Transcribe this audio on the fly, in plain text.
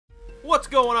What's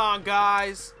going on,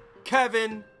 guys?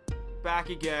 Kevin, back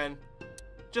again.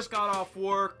 Just got off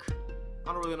work.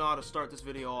 I don't really know how to start this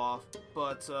video off,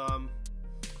 but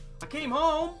I came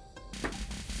home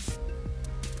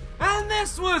and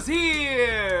this was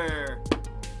here!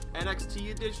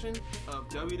 NXT edition of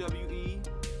WWE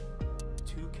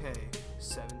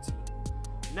 2K17.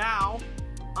 Now,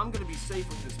 I'm gonna be safe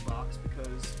with this box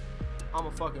because I'm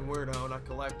a fucking weirdo and I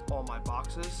collect all my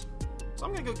boxes. So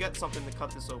I'm gonna go get something to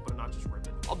cut this open and not just rip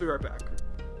it. I'll be right back.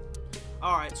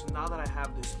 Alright, so now that I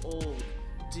have this old,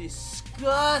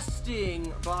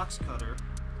 disgusting box cutter,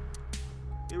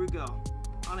 here we go.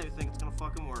 I don't even think it's gonna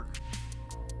fucking work.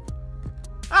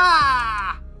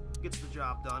 Ah! Gets the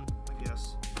job done, I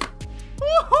guess.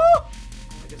 Woohoo!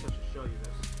 I guess I should show you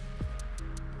this.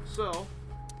 So,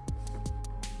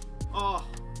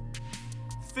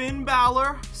 Finn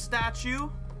Balor statue.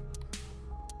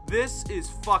 This is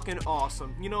fucking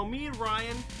awesome. You know, me and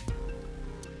Ryan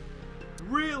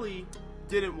really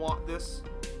didn't want this.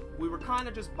 We were kind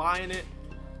of just buying it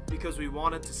because we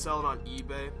wanted to sell it on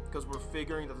eBay because we're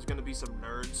figuring that there's going to be some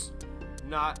nerds,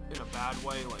 not in a bad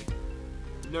way, like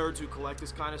nerds who collect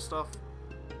this kind of stuff.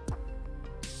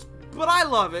 But I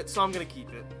love it, so I'm going to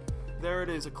keep it. There it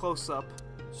is, a close-up,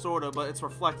 sort of, but it's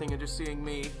reflecting and just seeing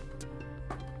me.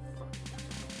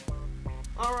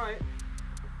 Alright.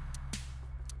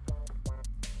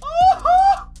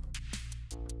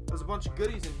 There's a bunch of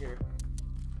goodies in here.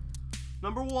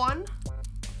 Number one,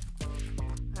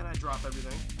 and I drop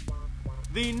everything,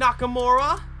 the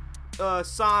Nakamura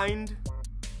signed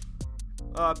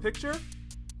picture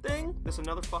thing. That's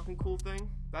another fucking cool thing.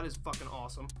 That is fucking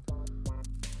awesome.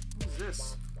 What is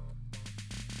this?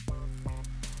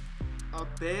 A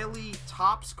Bailey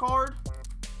Topps card?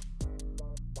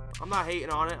 I'm not hating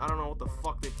on it. I don't know what the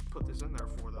fuck they put this in there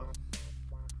for, though.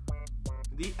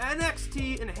 The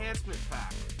NXT Enhancement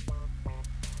Pack.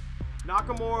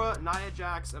 Nakamura, Nia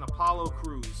Jax, and Apollo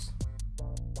Crews.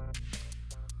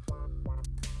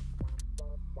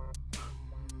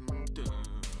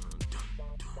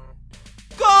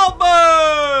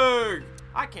 Goldberg!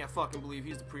 I can't fucking believe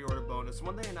he's the pre-order bonus.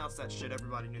 When they announced that shit,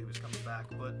 everybody knew he was coming back,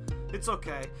 but it's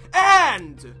okay.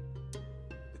 And the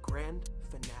grand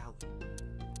finale.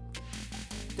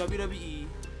 WWE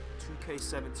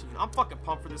 2K17. I'm fucking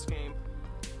pumped for this game.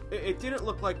 It didn't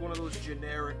look like one of those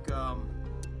generic,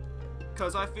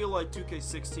 because I feel like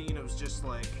 2K16, it was just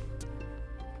like,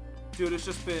 dude, it's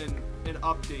just been an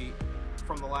update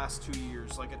from the last 2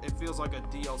 years. Like, it feels like a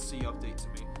DLC update to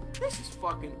me. This is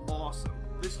fucking awesome.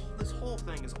 This whole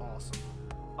thing is awesome.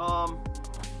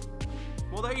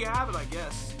 Well, there you have it, I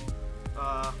guess.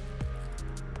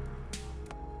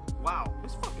 Wow,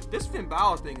 this Finn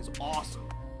Balor thing is awesome.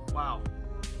 Wow.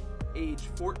 Age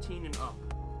 14 and up.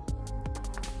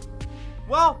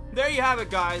 Well, there you have it,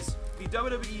 guys. The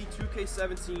WWE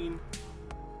 2K17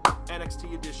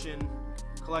 NXT edition,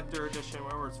 collector edition,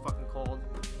 whatever it's fucking called,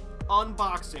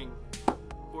 unboxing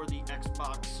for the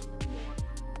Xbox One.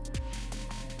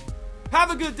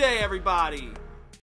 Have a good day, everybody!